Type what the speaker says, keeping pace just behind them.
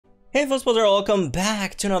Hey footballers, welcome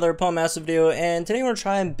back to another Pawn Massive video, and today we're gonna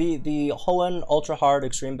try and beat the Hoenn Ultra Hard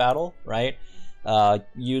Extreme Battle, right?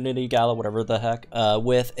 Unity Gala, whatever the heck,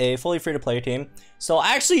 with a fully free-to-play team. So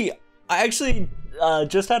I actually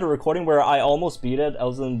just had a recording where I almost beat it. I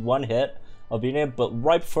was in one hit of beating it, but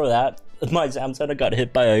right before that, my Zamzenta got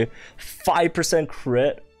hit by a 5%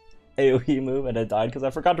 crit AoE move, and it died because I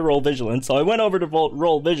forgot to roll Vigilance. So I went over to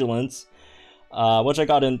roll Vigilance. Which I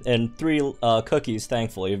got in 3 cookies,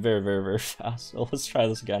 thankfully, very fast. So let's try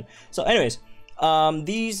this again. So anyways,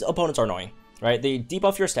 these opponents are annoying, right? They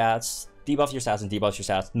debuff your stats, and debuff your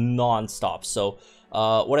stats non-stop. So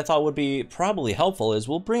what I thought would be probably helpful is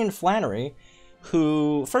we'll bring in Flannery,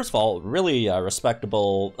 who, first of all, really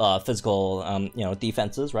respectable physical,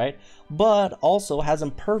 defenses, right? But also has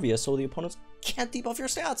Impervious, so the opponents can't debuff your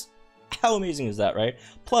stats. How amazing is that, right?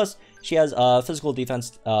 Plus, she has physical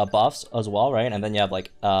defense buffs as well, right? And then you have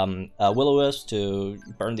like Will-O-Wisp to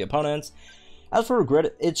burn the opponents. As for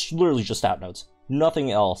Grid, it's literally just stat nodes,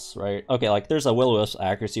 nothing else, right? Okay, like there's a Will-O-Wisp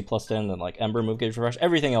accuracy plus 10, and like Ember move gauge refresh.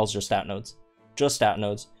 Everything else just stat nodes,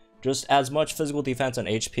 just as much physical defense and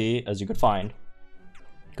HP as you could find,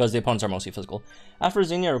 because the opponents are mostly physical. After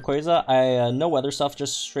Xenia or Rayquaza, I no weather stuff,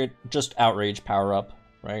 just outrage power up,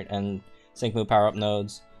 right? And sync move power up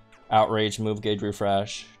nodes. Outrage, move gauge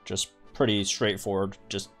refresh, just pretty straightforward,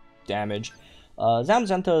 just damage.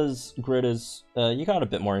 Zamzenta's grid is, you got a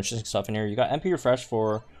bit more interesting stuff in here. You got MP refresh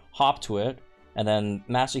for hop to it, and then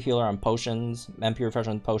master healer on potions, MP refresh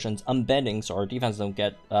on potions, unbending, so our defense don't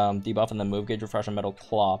get debuff, and then move gauge refresh on metal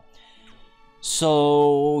claw.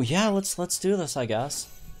 So yeah, let's do this, I guess.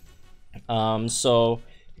 So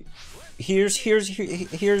here's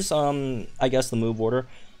I guess the move order.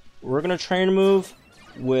 We're gonna train move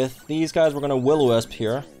with these guys. We're gonna Will-O-Wisp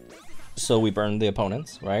here, so we burn the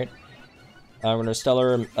opponents, right? We're gonna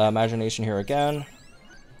Stellar Imagination here again.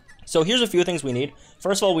 So here's a few things we need.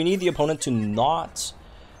 First of all, we need the opponent to not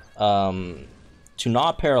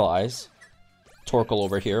paralyze Torkoal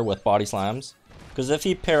over here with body slams, because if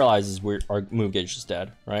he paralyzes, our move gauge is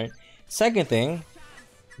dead, right? Second thing,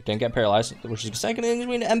 we didn't get paralyzed, which is the second thing, is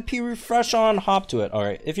we need MP refresh on hop to it. All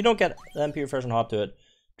right, if you don't get the MP refresh on hop to it,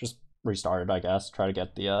 just restart it, I guess. Try to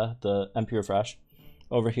get the MP refresh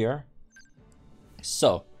over here.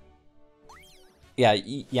 So yeah,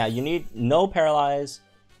 you need no paralyze,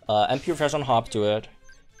 MP refresh on hop to it,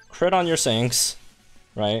 crit on your sinks,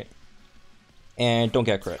 right? And don't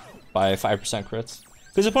get crit by 5% crits,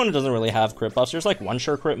 because the opponent doesn't really have crit buffs. There's like one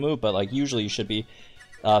sure crit move, but like usually you should be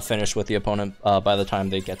finished with the opponent by the time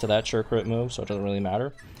they get to that sure crit move, so it doesn't really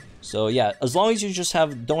matter. So yeah, as long as you just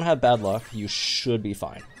don't have bad luck, you should be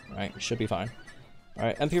fine. Right, should be fine. All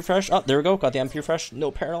right, MP refresh. Oh, there we go. Got the MP refresh.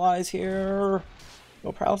 No paralyze here.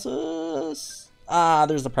 No paralysis. Ah,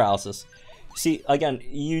 there's the paralysis. See, again,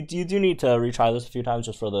 you do need to retry this a few times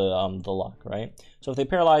just for the luck, right? So if they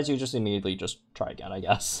paralyze you, just immediately just try again, I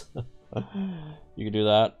guess. You can do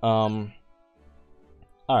that. All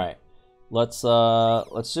right, let's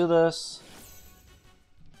do this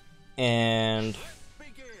and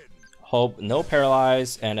hope no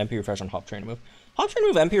paralyze and MP refresh on hop train move. Hop train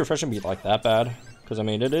move MP refresh shouldn't be like that bad, because I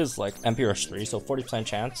mean it is like MP rush 3, so 40%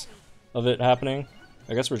 chance of it happening.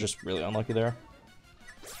 I guess we're just really unlucky there.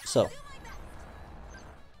 So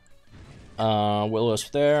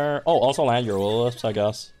Will-O-Wisp there. Oh, also land your Will-O-Wisps, I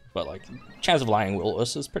guess, but like chance of landing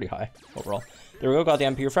Will-O-Wisp is pretty high overall. There we go. Got the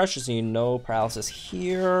MP refresh. Just need no paralysis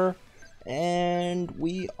here, and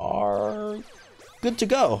we are good to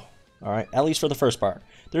go. All right, at least for the first part.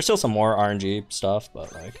 There's still some more RNG stuff,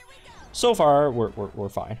 but like, so far, we're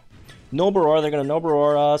fine. Nobarora, they're gonna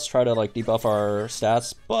Nobarora us, try to like debuff our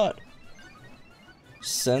stats, but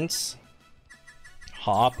since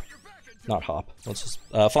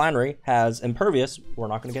Flannery has Impervious, we're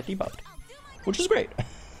not gonna get debuffed, which is great,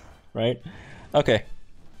 right? Okay,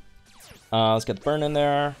 let's get the burn in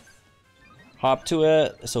there, hop to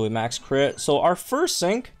it, so we max crit. So our first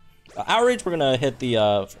sync, outrage, we're gonna hit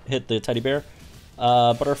the teddy bear.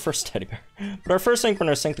 But our first sync, we're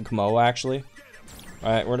gonna sync the Komodo actually.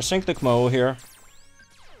 Alright, we're gonna sync the Komodo here.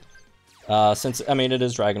 Since, I mean, it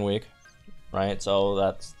is Dragon Week, right? So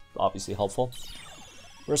that's obviously helpful.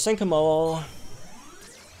 We're gonna sync Komodo,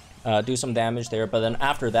 do some damage there, but then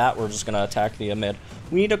after that, we're just gonna attack the mid.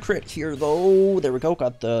 We need a crit here though. There we go,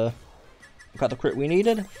 got the crit we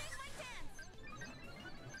needed.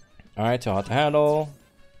 Alright, too hot to handle.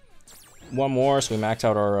 One more, so we max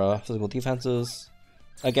out our physical defenses.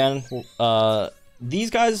 Again,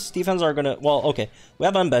 these guys' defense are gonna, well, okay, we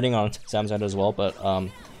have unbending on Zamzenta as well, but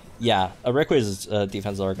yeah, Rayquaza's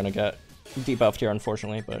defenses are gonna get debuffed here,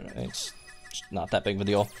 unfortunately, but it's not that big of a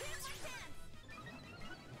deal.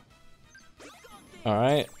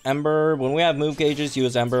 Alright, Ember. When we have move gauges,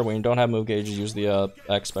 use Ember. When you don't have move gauges, use the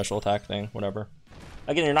X special attack thing, whatever.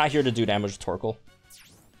 Again, you're not here to do damage with Torkoal.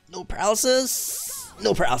 No paralysis!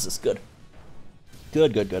 No paralysis, good.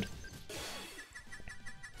 Good, good, good.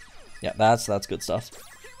 Yeah, that's good stuff.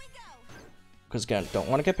 Because again, don't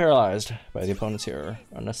want to get paralyzed by the opponents here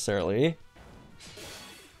unnecessarily.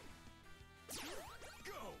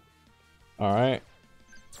 Alright.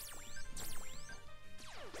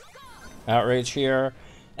 Outrage here.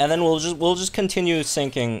 And then we'll just continue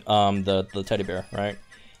sinking the teddy bear, right?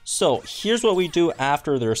 So here's what we do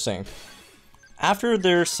after their sink. After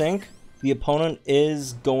their sink, the opponent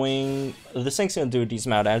is going... The sink's going to do a decent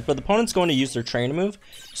amount of damage, but the opponent's going to use their train move.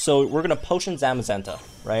 So we're going to Potion Zamazenta,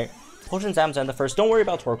 right? Potion Zamazenta first. Don't worry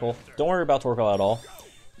about Torkoal. Don't worry about Torkoal at all,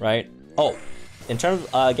 right? Oh, in terms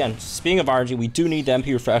of, again, speaking of RNG, we do need the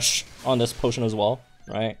MP Refresh on this potion as well,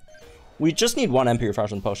 right? We just need one MP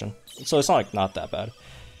Refresh on potion, so it's not like not that bad.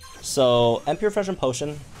 So MP Refresh and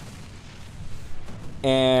potion,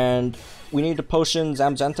 and we need to potion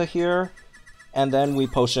Zamazenta here, and then we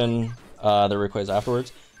potion the Rayquaza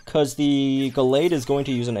afterwards, because the Gallade is going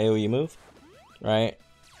to use an AoE move, right?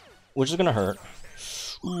 Which is gonna hurt.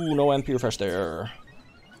 Ooh, no MP Refresh there.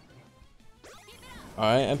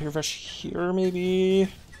 Alright, MP Refresh here maybe.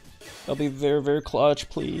 That'll be very, very clutch,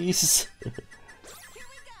 please.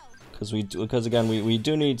 Because again, we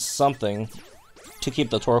do need something to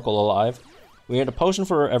keep the Torkoal alive. We need a potion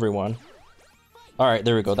for everyone. Alright,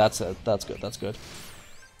 there we go. That's it. That's good. That's good.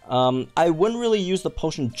 I wouldn't really use the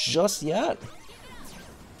potion just yet.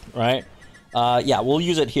 Right? Yeah, we'll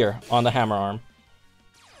use it here on the hammer arm.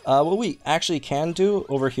 What we actually can do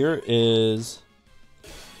over here is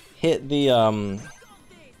hit the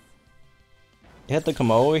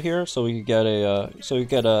Komodo here, so we get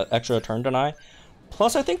a extra turn deny.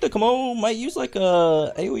 Plus, I think the Komodo might use like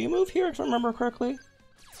a AoE move here, if I remember correctly.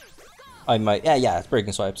 I might, yeah, it's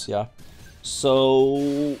breaking swipes, yeah.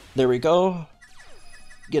 So there we go.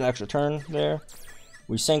 Get an extra turn there.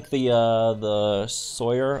 We sink the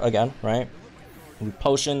Sawyer again, right? We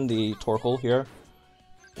potion the Torkoal here.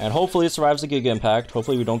 And hopefully it survives the Giga Impact.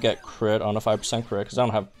 Hopefully we don't get crit on a 5% crit, because I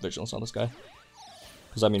don't have Vigilance on this guy.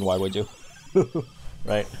 Because I mean, why would you?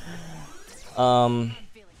 Right?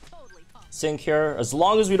 Sink here. As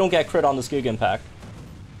long as we don't get crit on this Giga Impact.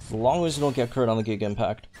 As long as we don't get crit on the Giga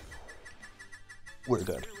Impact. We're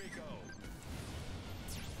good.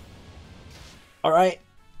 Alright.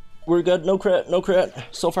 We're good. No crit. No crit.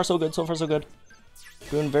 So far so good. So far so good.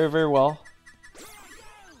 Doing very, very well.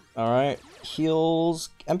 Alright. Heals.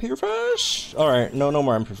 MP Refresh? Alright. No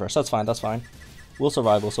more MP Refresh. That's fine. That's fine. We'll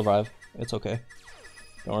survive. We'll survive. It's okay.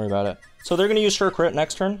 Don't worry about it. So they're going to use Sure Crit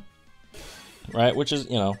next turn. Right? Which is,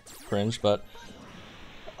 you know, cringe, but...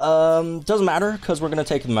 doesn't matter, because we're going to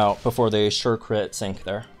take them out before they Sure Crit sink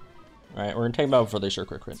there. Right? We're going to take them out before they Sure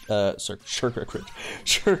Crit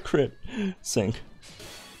Sure Crit sink.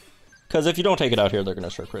 Because if you don't take it out here, they're going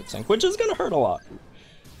to Sure Crit sink, which is going to hurt a lot.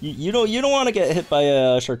 You don't want to get hit by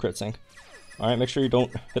a Sure Crit sink. Alright, make sure you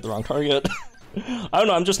don't hit the wrong target. I don't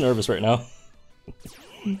know, I'm just nervous right now.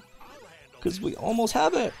 Because we almost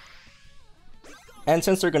have it. And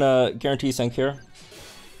since they're gonna guarantee sink here,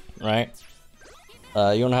 right?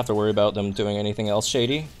 You don't have to worry about them doing anything else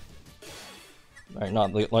shady. Right,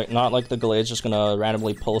 not like the Gallade's just gonna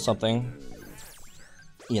randomly pull something,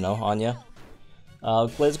 you know, on you.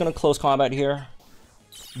 Gallade's gonna close combat here.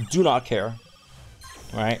 Do not care.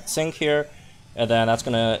 Alright, sink here, and then that's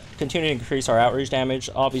gonna continue to increase our outreach damage.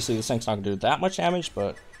 Obviously the sink's not gonna do that much damage,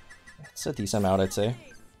 but it's a decent amount, I'd say.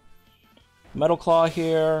 Metal Claw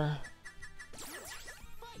here.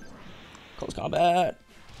 Close combat.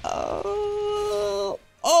 Oh,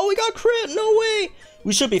 we got crit! No way!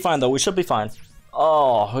 We should be fine though, we should be fine.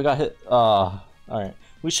 Oh, we got hit. Alright.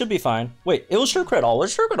 We should be fine. Wait, it was Sure Crit all.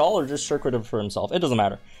 Was Sure Crit all or just Sure Crit for himself? It doesn't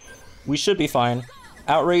matter. We should be fine.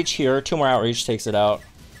 Outrage here. 2 more outrage takes it out.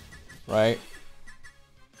 Right?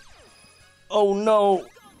 Oh no!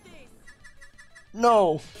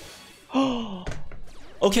 No!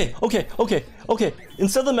 Okay.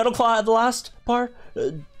 Instead of the Metal Claw at the last part,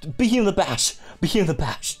 Behemoth Bash. Behemoth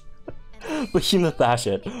Bash. Behemoth Bash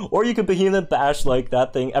it. Or you could Behemoth Bash like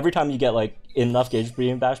that thing every time you get like enough gauge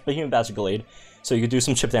Behemoth Bash a Gallade. So you could do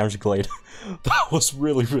some chip damage to Gallade. That was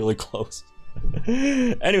really, really close.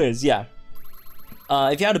 Anyways, yeah.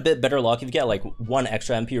 If you had a bit better luck, if you get like 1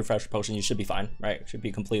 extra MP Refresh potion, you should be fine, right? Should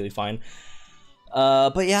be completely fine.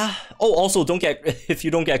 But yeah. Oh, also don't get, if you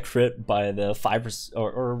don't get crit by the 5%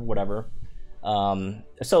 or whatever,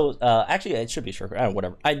 Actually, it should be sure.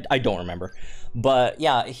 Whatever. I don't remember. But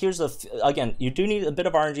yeah, here's again, you do need a bit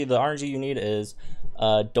of RNG. The RNG you need is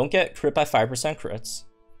don't get crit by 5% crits,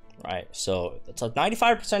 right? So it's a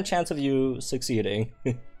 95% chance of you succeeding,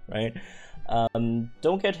 right?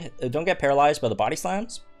 Don't get paralyzed by the body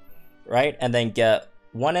slams, right? And then get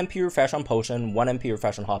 1 MP refresh on potion, 1 MP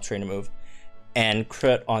refresh on hop training move, and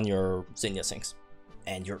crit on your Zinnia Sinks,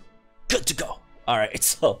 and you're good to go. Alright,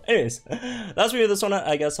 so anyways, that's me with this one.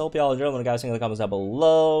 I guess I hope y'all enjoyed. Let me guys think in the comments down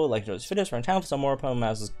below. Like this video, for our channel for some more Opponent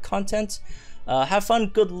Masters content. Have fun,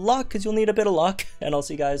 good luck, because you'll need a bit of luck, and I'll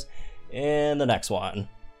see you guys in the next one.